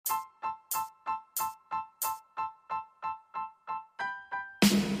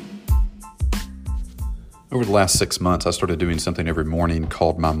Over the last 6 months, I started doing something every morning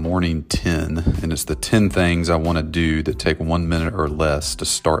called my Morning 10, and it's the 10 things I want to do that take 1 minute or less to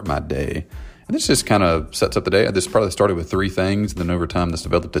start my day. And this just kind of sets up the day. I just probably started with 3 things, and then over time this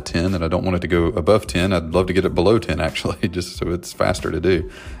developed to 10, and I don't want it to go above 10. I'd love to get it below 10, actually, just so it's faster to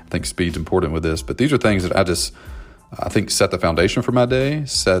do. I think speed's important with this, but these are things that I think set the foundation for my day,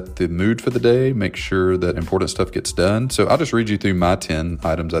 set the mood for the day, make sure that important stuff gets done. So I'll just read you through my 10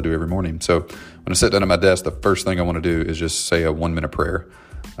 items I do every morning. So when I sit down at my desk, the first thing I want to do is just say a 1 minute prayer.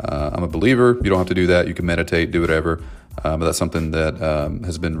 I'm a believer. You don't have to do that. You can meditate, do whatever. But that's something that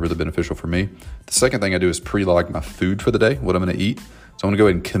has been really beneficial for me. The second thing I do is pre-log my food for the day, what I'm going to eat. So I'm going to go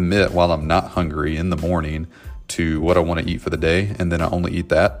ahead and commit while I'm not hungry in the morning to what I want to eat for the day, and then I only eat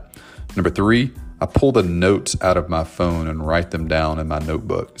that. Number 3, I pull the notes out of my phone and write them down in my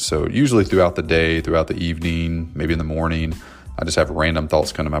notebook. So usually throughout the day, throughout the evening, maybe in the morning, I just have random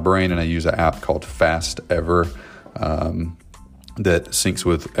thoughts come to my brain, and I use an app called Fast Ever that syncs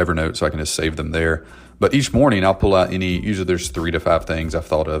with Evernote, so I can just save them there. But each morning I'll pull out usually there's 3 to 5 things I've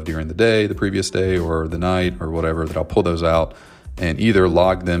thought of during the day, the previous day, or the night, or whatever, that I'll pull those out and either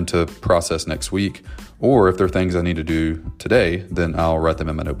log them to process next week, or if there are things I need to do today, then I'll write them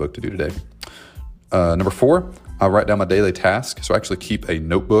in my notebook to do today. Number 4, I'll write down my daily task. So I actually keep a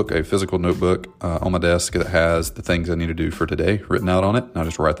notebook, a physical notebook on my desk that has the things I need to do for today written out on it. And I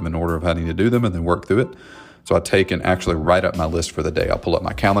just write them in order of how I need to do them and then work through it. So I take and actually write up my list for the day. I'll pull up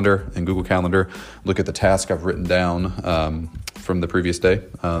my calendar in Google Calendar, look at the task I've written down from the previous day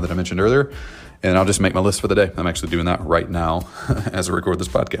that I mentioned earlier, and I'll just make my list for the day. I'm actually doing that right now as I record this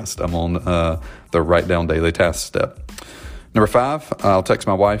podcast. I'm on the write down daily task step. Number 5, I'll text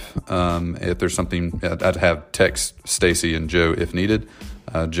my wife. If there's something, I'd have text Stacy and Joe if needed.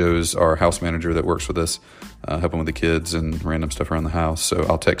 Joe's our house manager that works with us, helping with the kids and random stuff around the house. So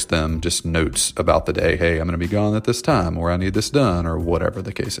I'll text them just notes about the day. Hey, I'm going to be gone at this time, or I need this done, or whatever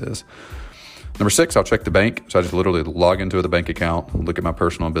the case is. Number 6, I'll check the bank. So I just literally log into the bank account, look at my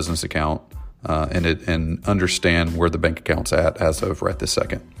personal and business account, and understand where the bank account's at as of right this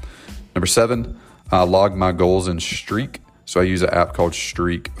second. Number 7, I'll log my goals in Streak. So I use an app called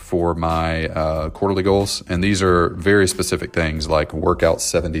Streak for my quarterly goals. And these are very specific things like work out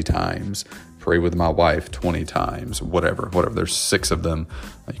 70 times, pray with my wife 20 times, whatever. There's 6 of them.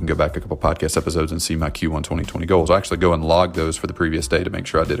 You can go back a couple podcast episodes and see my Q1 2020 goals. I actually go and log those for the previous day to make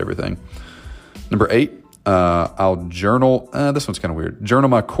sure I did everything. Number 8, I'll journal. This one's kind of weird. Journal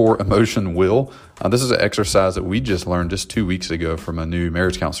my core emotion will. This is an exercise that we just learned just 2 weeks ago from a new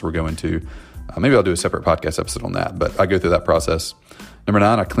marriage counselor we're going to. Maybe I'll do a separate podcast episode on that, but I go through that process. Number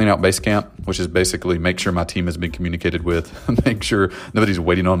 9, I clean out Basecamp, which is basically make sure my team has been communicated with, make sure nobody's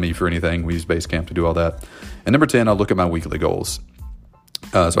waiting on me for anything. We use Basecamp to do all that. And number 10, I'll look at my weekly goals.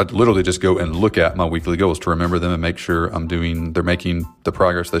 So I literally just go and look at my weekly goals to remember them and make sure they're making the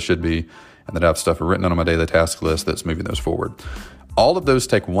progress they should be, and that I have stuff written on my daily task list that's moving those forward. All of those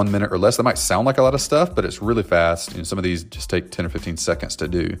take 1 minute or less. That might sound like a lot of stuff, but it's really fast. Some of these just take 10 or 15 seconds to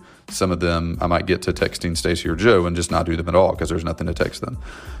do. Some of them I might get to texting Stacy or Joe and just not do them at all because there's nothing to text them.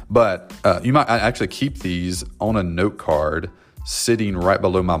 But I actually keep these on a note card sitting right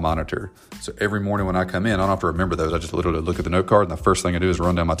below my monitor. So every morning when I come in, I don't have to remember those. I just literally look at the note card, and the first thing I do is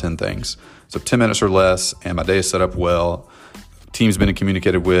run down my 10 things. So 10 minutes or less, and my day is set up well. Team's been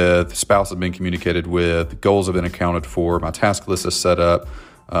communicated with, spouse has been communicated with, goals have been accounted for, my task list is set up,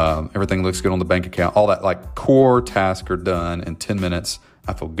 everything looks good on the bank account, all that like core tasks are done in 10 minutes.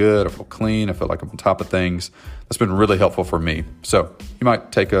 I feel good, I feel clean, I feel like I'm on top of things. That's been really helpful for me. So you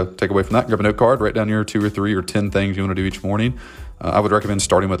might take away from that, grab a note card, write down your 2 or 3 or 10 things you want to do each morning. I would recommend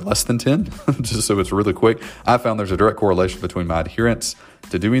starting with less than 10, just so it's really quick. I found there's a direct correlation between my adherence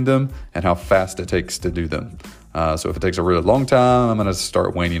to doing them and how fast it takes to do them. So if it takes a really long time, I'm going to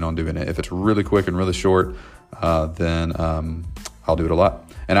start waning on doing it. If it's really quick and really short, then I'll do it a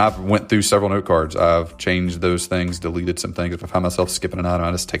lot. And I've went through several note cards. I've changed those things, deleted some things. If I find myself skipping an item,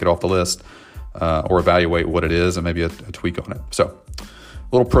 I just take it off the list or evaluate what it is and maybe a tweak on it. So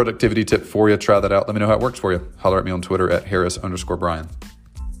a little productivity tip for you. Try that out. Let me know how it works for you. Holler at me on Twitter at Harris_Brian.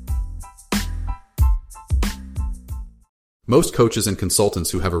 Most coaches and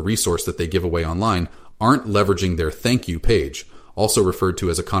consultants who have a resource that they give away online aren't leveraging their thank you page, also referred to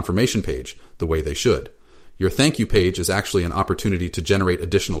as a confirmation page, the way they should. Your thank you page is actually an opportunity to generate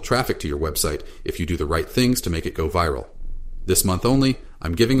additional traffic to your website if you do the right things to make it go viral. This month only,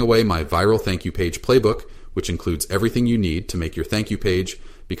 I'm giving away my Viral Thank You Page Playbook, which includes everything you need to make your thank you page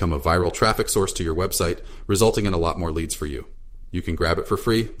become a viral traffic source to your website, resulting in a lot more leads for you. You can grab it for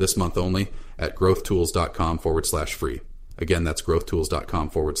free this month only at growthtools.com/free. Again, that's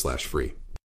growthtools.com/free.